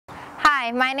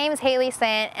Hi, my name is Haylee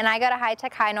Sindt, and I go to High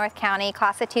Tech High North County,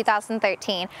 class of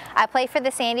 2013. I play for the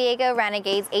San Diego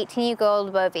Renegades 18U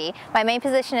Gold Bovie. My main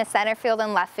position is center field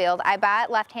and left field. I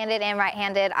bat left-handed and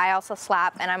right-handed. I also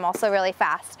slap, and I'm also really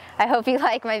fast. I hope you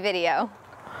like my video.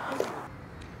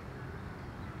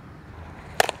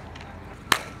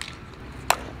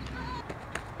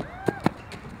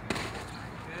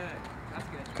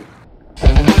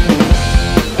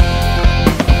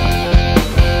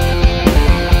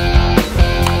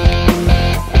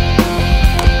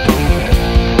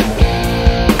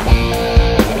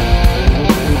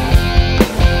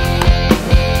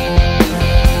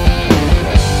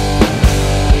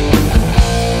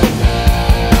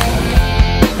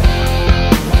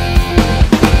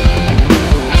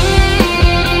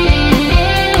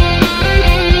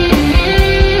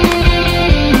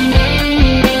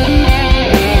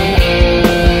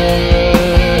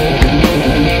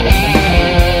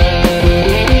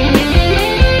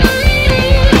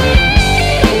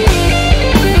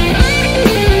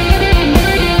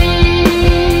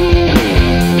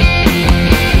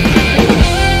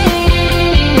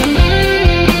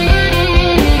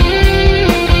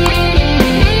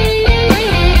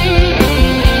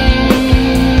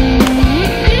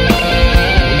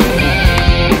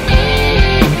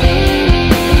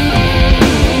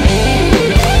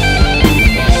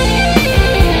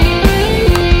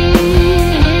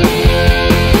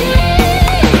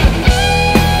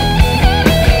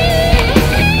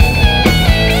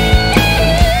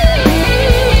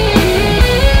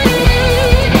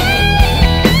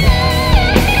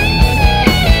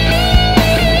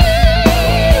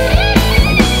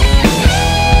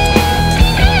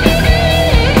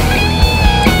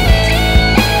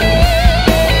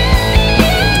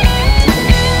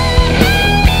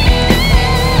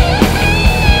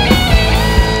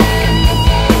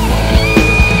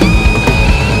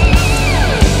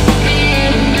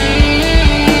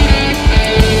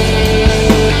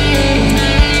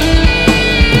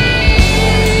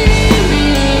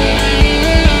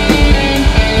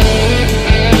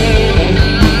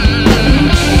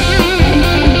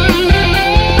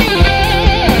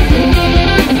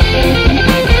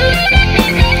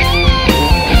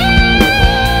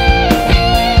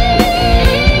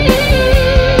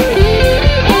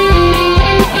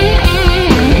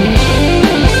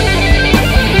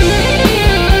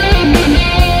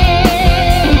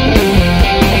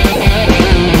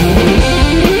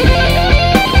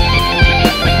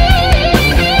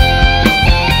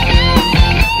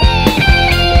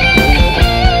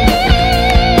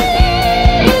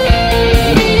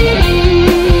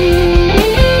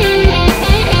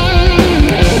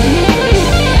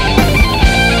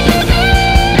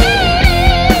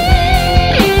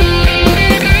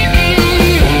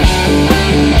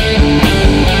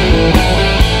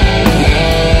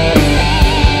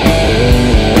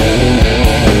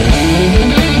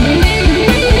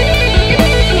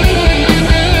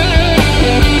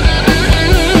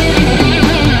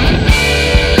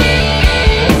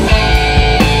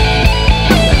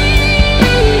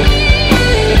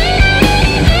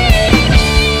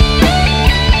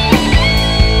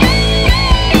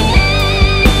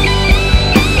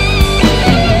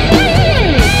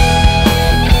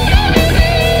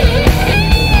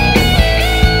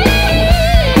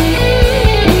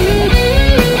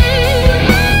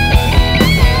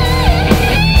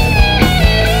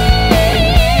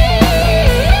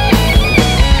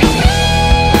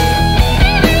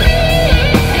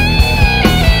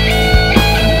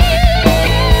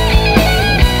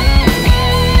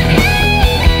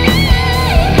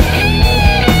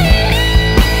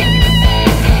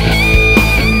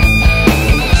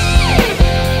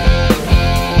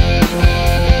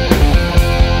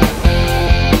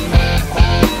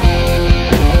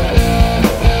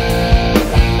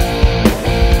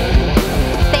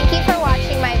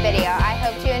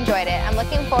 I'm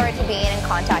looking forward to being in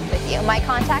contact with you. My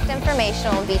contact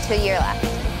information will be to your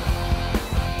left.